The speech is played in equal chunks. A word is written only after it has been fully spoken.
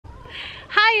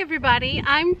Hi everybody,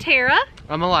 I'm Tara.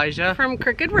 I'm Elijah. From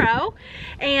Crooked Row,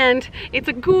 and it's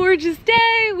a gorgeous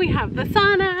day. We have the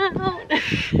sun out.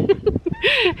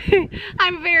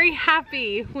 I'm very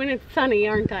happy when it's sunny,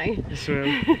 aren't I? Yes,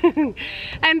 ma'am.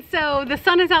 And so the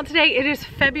sun is out today. It is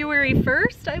February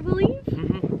 1st, I believe.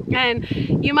 Mm-hmm.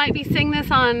 And you might be seeing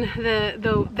this on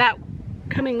that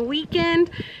coming weekend.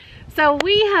 So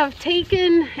we have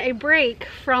taken a break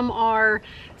from our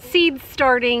seed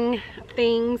starting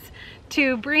things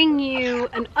to bring you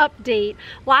an update.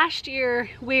 Last year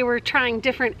we were trying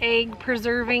different egg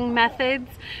preserving methods.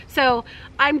 So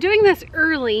I'm doing this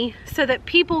early so that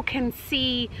people can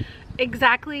see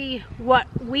exactly what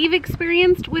we've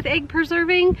experienced with egg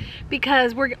preserving,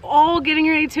 because we're all getting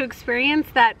ready to experience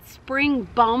that spring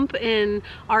bump in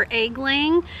our egg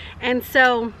laying. And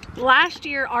so last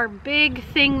year our big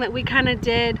thing that we kind of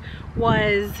did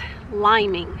was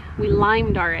liming. We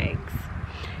limed our eggs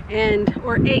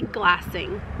or egg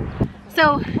glassing.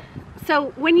 So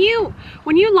when you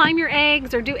lime your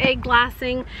eggs or do egg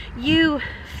glassing, you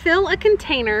fill a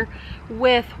container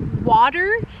with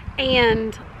water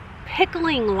and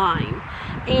pickling lime,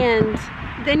 and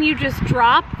then you just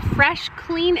drop fresh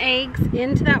clean eggs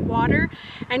into that water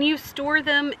and you store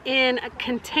them in a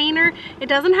container. It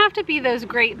doesn't have to be those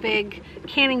great big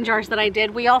canning jars that I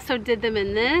did. We also did them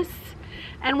in this,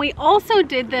 and we also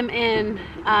did them in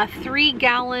 3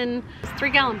 gallon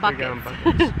buckets.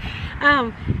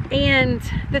 And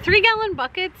the 3 gallon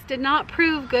buckets did not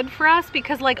prove good for us,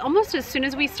 because like almost as soon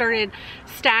as we started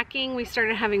stacking, we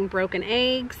started having broken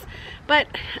eggs. But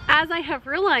as I have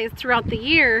realized throughout the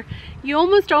year, you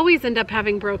almost always end up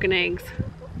having broken eggs.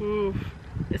 Oof,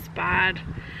 it's bad.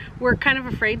 We're kind of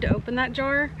afraid to open that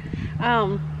jar,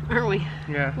 aren't we?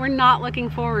 Yeah. We're not looking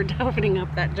forward to opening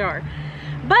up that jar.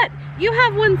 But you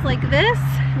have ones like this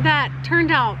that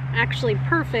turned out actually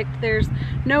perfect. There's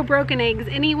no broken eggs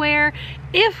anywhere.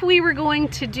 If we were going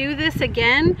to do this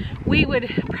again, we would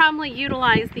probably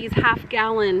utilize these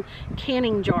half-gallon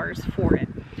canning jars for it.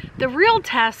 The real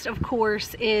test, of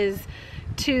course, is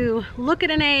to look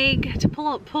at an egg, to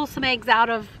pull some eggs out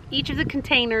of each of the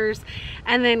containers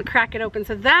and then crack it open.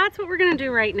 So that's what we're gonna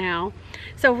do right now.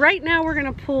 So right now we're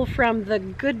gonna pull from the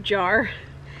good jar,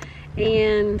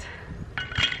 and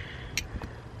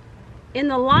in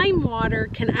the lime water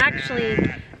can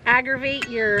actually aggravate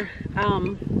your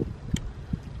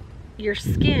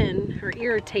skin or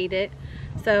irritate it.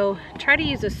 So try to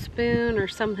use a spoon or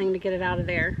something to get it out of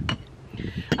there.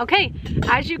 Okay,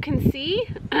 as you can see,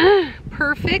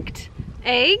 perfect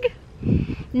egg.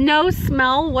 No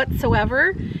smell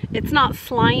whatsoever. It's not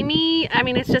slimy. I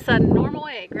mean, it's just a normal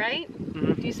egg, right?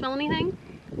 Mm-hmm. Do you smell anything?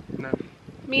 No.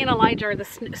 Me and Elijah are the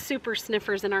super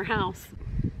sniffers in our house.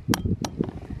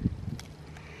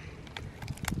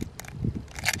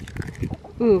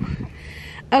 Ooh.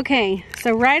 Okay,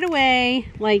 so right away,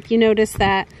 like, you notice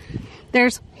that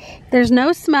there's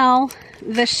no smell.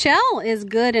 The shell is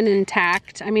good and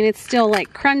intact. I mean, it's still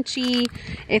like crunchy.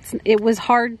 It was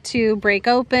hard to break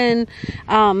open.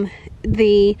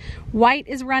 The white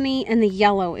is runny and the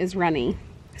yellow is runny.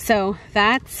 So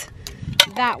that's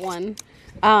that one.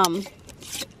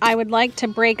 I would like to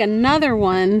break another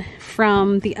one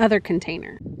from the other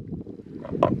container.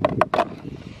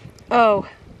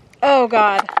 Oh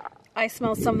God, I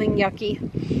smell something yucky.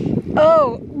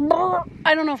 Oh,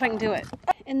 I don't know if I can do it.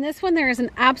 In this one, there is an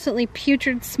absolutely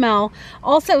putrid smell.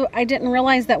 Also, I didn't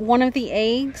realize that one of the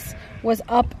eggs was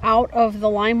up out of the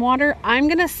lime water. I'm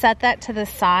gonna set that to the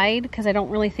side because I don't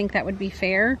really think that would be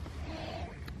fair.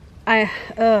 I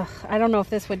don't know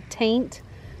if this would taint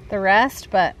the rest,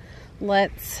 but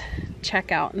let's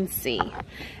check out and see.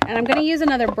 And I'm gonna use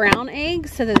another brown egg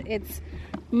so that it's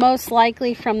most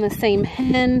likely from the same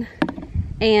hen,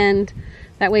 and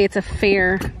that way it's a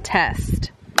fair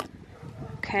test.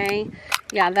 Okay,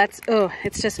 yeah, that's,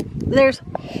 it's just, there's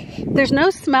no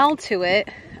smell to it.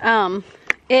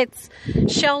 Its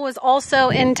shell was also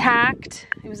intact.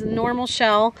 It was a normal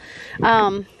shell.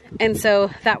 And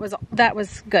so that was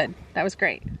good. That was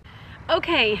great.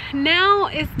 Okay, now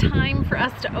it's time for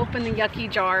us to open the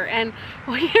yucky jar, and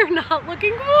we are not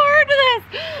looking forward to this.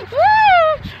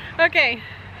 Woo! Okay.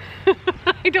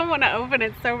 I don't want to open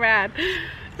it so bad.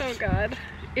 Oh God.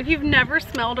 If you've never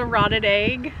smelled a rotted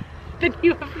egg, then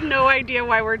you have no idea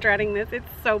why we're dreading this. It's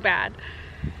so bad.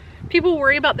 People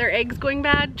worry about their eggs going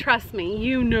bad. Trust me,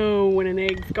 you know when an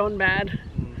egg's gone bad.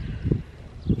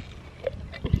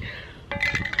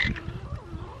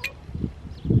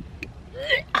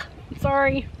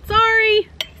 Sorry.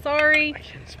 I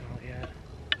can't smell it yet.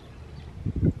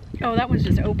 Oh, that one's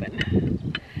just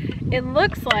open. It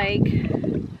looks like,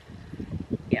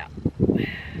 yeah.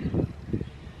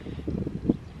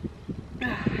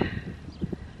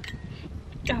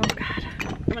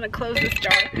 gonna close this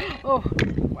jar. Oh,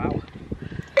 wow.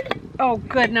 Oh,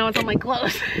 good, now it's on my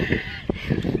gloves.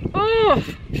 Oh,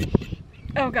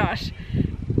 oh gosh.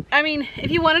 I mean, if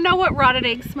you want to know what rotted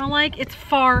eggs smell like, it's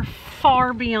far,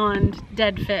 far beyond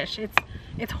dead fish.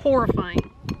 It's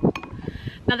horrifying.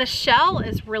 Now the shell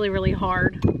is really, really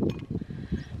hard,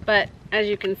 but as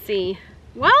you can see,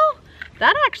 well,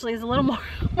 that actually is a little more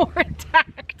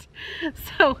intact.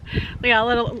 So yeah,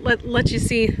 let you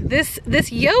see.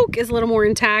 This yolk is a little more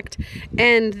intact,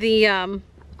 and the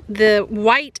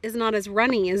white is not as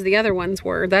runny as the other ones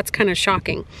were. That's kind of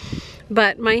shocking.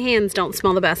 But my hands don't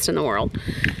smell the best in the world.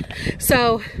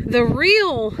 So the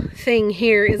real thing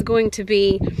here is going to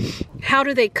be, how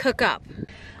do they cook up?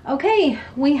 Okay,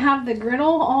 we have the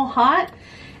griddle all hot,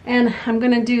 and I'm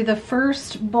gonna do the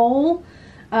first bowl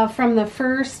from the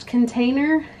first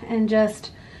container and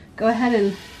just go ahead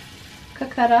and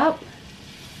cook that up.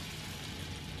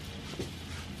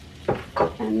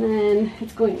 And then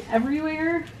it's going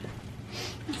everywhere.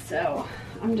 So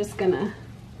I'm just gonna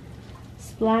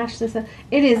splash this up.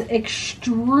 It is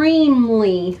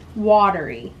extremely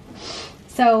watery.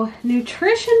 So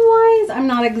nutrition wise, I'm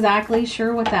not exactly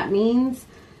sure what that means.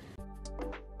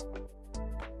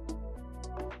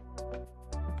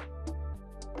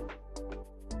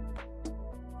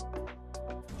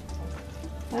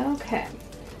 Okay.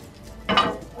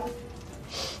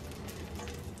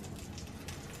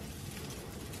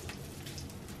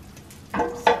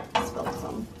 Spilled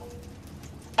some.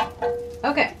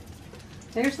 Okay,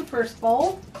 there's the first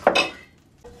bowl.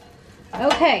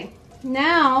 Okay,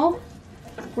 now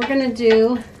we're gonna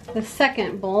do the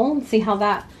second bowl and see how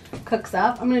that cooks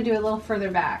up. I'm gonna do it a little further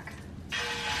back.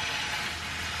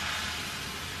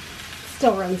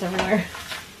 Still runs everywhere.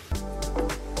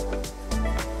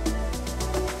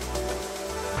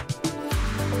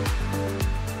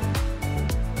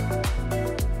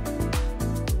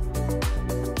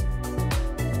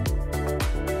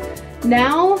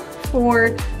 Now for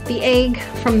the egg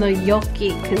from the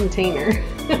yolky container.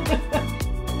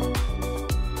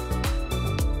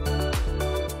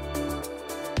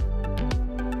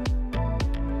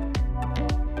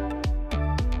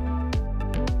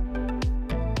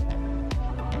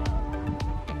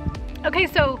 Okay,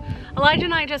 so Elijah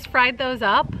and I just fried those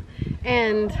up,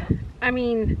 and I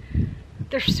mean,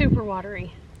 they're super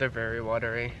watery. They're very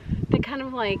watery. They kind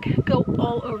of like go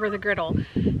all over the griddle.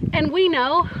 And we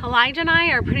know, Elijah and I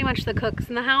are pretty much the cooks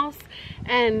in the house,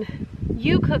 and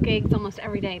you cook eggs almost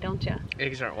every day, don't you?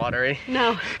 Eggs aren't watery.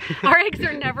 No, our eggs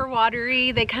are never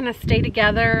watery. They kind of stay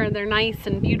together. They're nice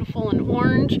and beautiful and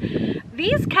orange.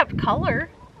 These kept color.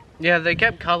 Yeah, they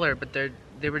kept color, but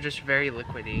they were just very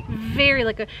liquidy. Very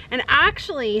liquid. And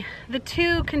actually, the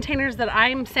two containers that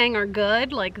I'm saying are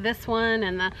good, like this one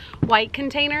and the white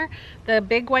container, the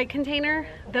big white container,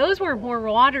 those were more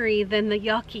watery than the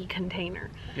yucky container.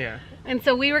 Yeah. And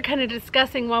so we were kind of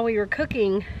discussing while we were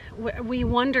cooking, we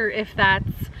wonder if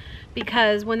that's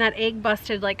because when that egg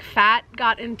busted, like fat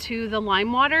got into the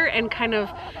lime water and kind of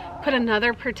put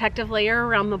another protective layer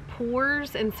around the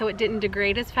pores, and so it didn't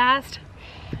degrade as fast.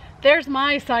 There's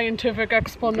my scientific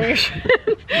explanation.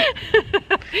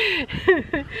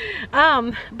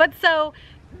 But so,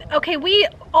 okay, we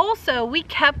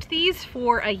kept these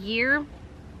for a year,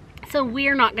 so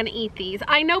we're not gonna eat these.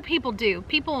 I know people do.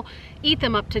 People eat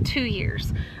them up to 2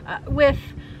 years. With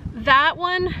that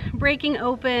one breaking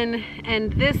open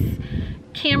and this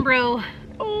Cambro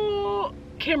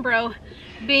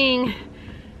being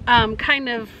kind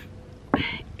of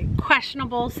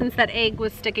questionable since that egg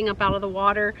was sticking up out of the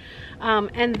water,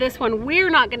 and this one, we're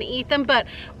not going to eat them, but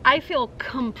I feel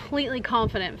completely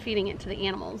confident feeding it to the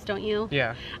animals, don't you?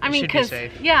 Yeah. I mean, because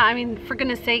yeah, I mean, for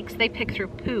goodness sakes, they pick through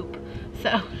poop,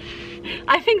 so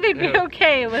I think they'd be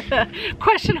okay with a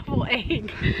questionable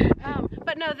egg.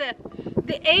 But no,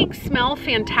 the eggs smell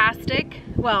fantastic.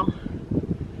 Well,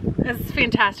 as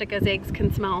fantastic as eggs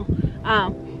can smell. I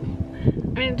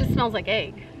mean, it just smells like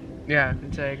egg. Yeah,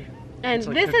 it's egg. And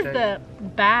like this is egg. The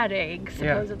bad egg,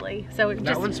 supposedly. Yeah. So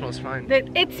that one smells fine.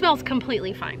 It smells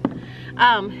completely fine.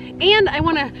 And I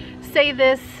want to say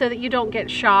this so that you don't get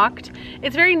shocked.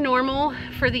 It's very normal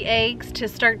for the eggs to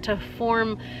start to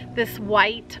form this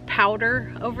white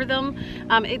powder over them.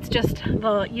 It's just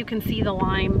you can see the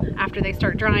lime after they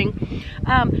start drying.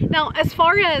 Now, as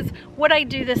far as would I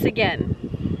do this again?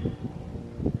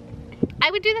 I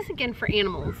would do this again for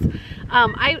animals.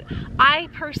 I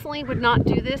personally would not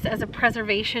do this as a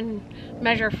preservation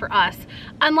measure for us,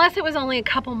 unless it was only a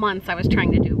couple months I was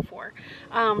trying to do it for.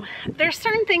 There's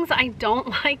certain things I don't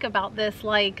like about this,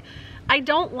 like I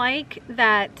don't like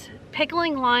that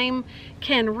pickling lime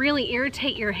can really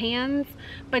irritate your hands,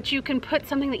 but you can put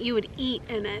something that you would eat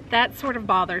in it. That sort of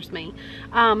bothers me.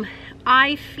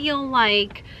 I feel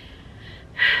like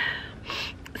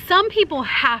some people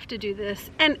have to do this,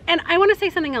 and I want to say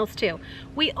something else too.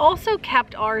 We also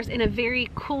kept ours in a very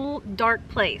cool, dark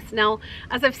place. Now,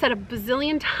 as I've said a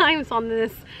bazillion times on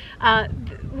this,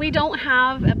 we don't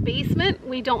have a basement,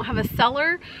 we don't have a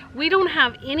cellar, we don't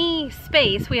have any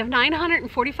space. We have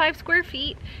 945 square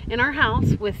feet in our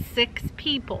house with 6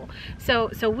 people.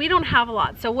 So we don't have a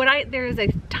lot. So there is a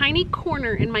tiny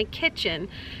corner in my kitchen.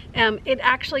 It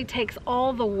actually takes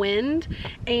all the wind,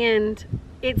 and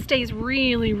it stays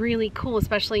really, really cool,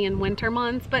 especially in winter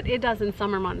months, but it does in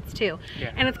summer months too.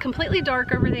 Yeah. And it's completely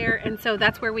dark over there, and so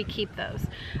that's where we keep those.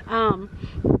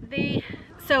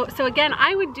 So again,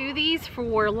 I would do these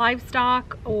for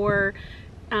livestock or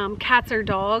cats or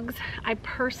dogs. I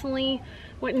personally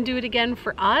wouldn't do it again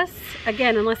for us,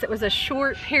 again, unless it was a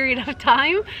short period of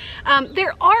time.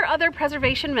 There are other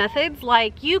preservation methods,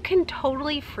 like you can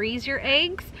totally freeze your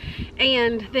eggs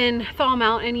and then thaw them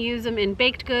out and use them in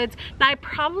baked goods. Now, I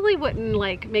probably wouldn't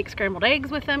like make scrambled eggs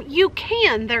with them. You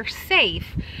can, they're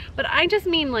safe, but I just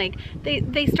mean like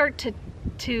they start to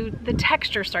the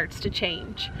texture starts to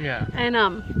change. Yeah. And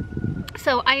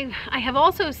so I have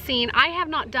also seen, I have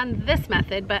not done this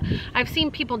method, but I've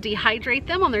seen people dehydrate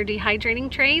them on their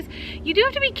dehydrating trays. You do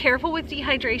have to be careful with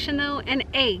dehydration though, and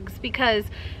eggs, because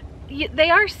they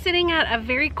are sitting at a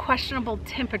very questionable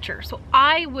temperature. So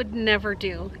I would never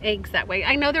do eggs that way.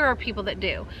 I know there are people that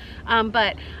do,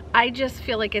 but I just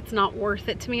feel like it's not worth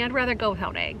it to me. I'd rather go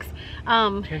without eggs.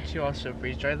 Can't you also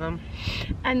freeze dry them?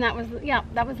 And that was, yeah,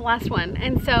 that was the last one.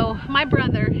 And so my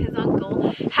brother, his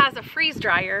uncle, has a freeze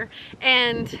dryer,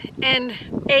 and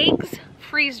eggs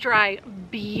freeze dry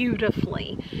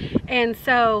beautifully. And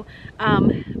so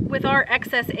with our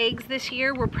excess eggs this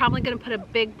year, we're probably going to put a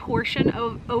big portion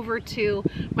over to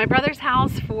my brother's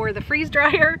house for the freeze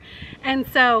dryer. And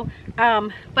so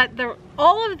but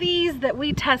all of these that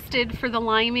we tested for the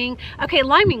liming, okay,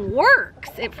 liming works,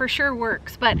 it for sure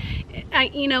works, but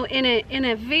you know, in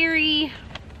a very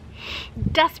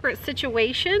desperate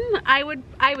situation, I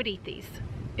would eat these.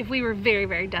 If we were very,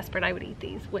 very desperate, I would eat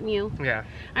these, wouldn't you? Yeah.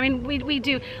 I mean, we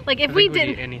do, like, if we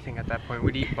didn't eat anything at that point,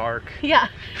 we'd eat bark. Yeah,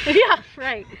 yeah,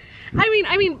 right.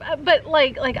 I mean, but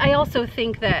like I also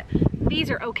think that these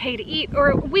are okay to eat,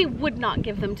 or we would not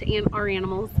give them to our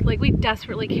animals. Like, we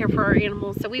desperately care for our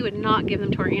animals, so we would not give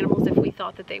them to our animals if we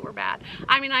thought that they were bad.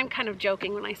 I mean, I'm kind of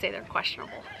joking when I say they're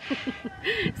questionable.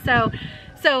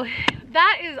 So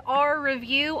that is our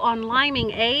review on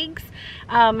liming eggs.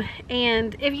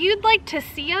 And if you'd like to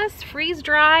see us freeze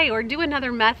dry or do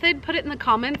another method, put it in the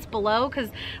comments below,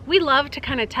 because we love to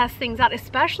kind of test things out,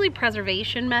 especially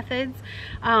preservation methods.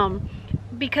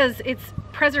 Because it's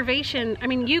preservation. I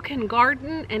mean, you can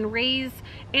garden and raise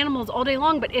animals all day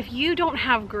long, but if you don't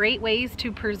have great ways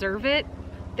to preserve it,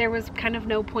 there was kind of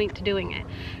no point to doing it.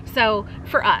 So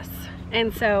for us,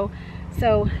 and so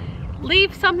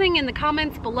leave something in the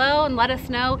comments below and let us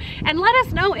know. And let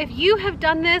us know if you have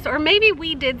done this, or maybe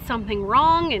we did something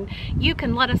wrong, and you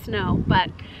can let us know.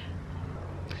 But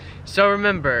so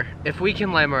remember, if we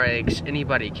can lime our eggs,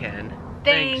 anybody can.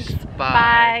 Thanks.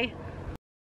 Bye.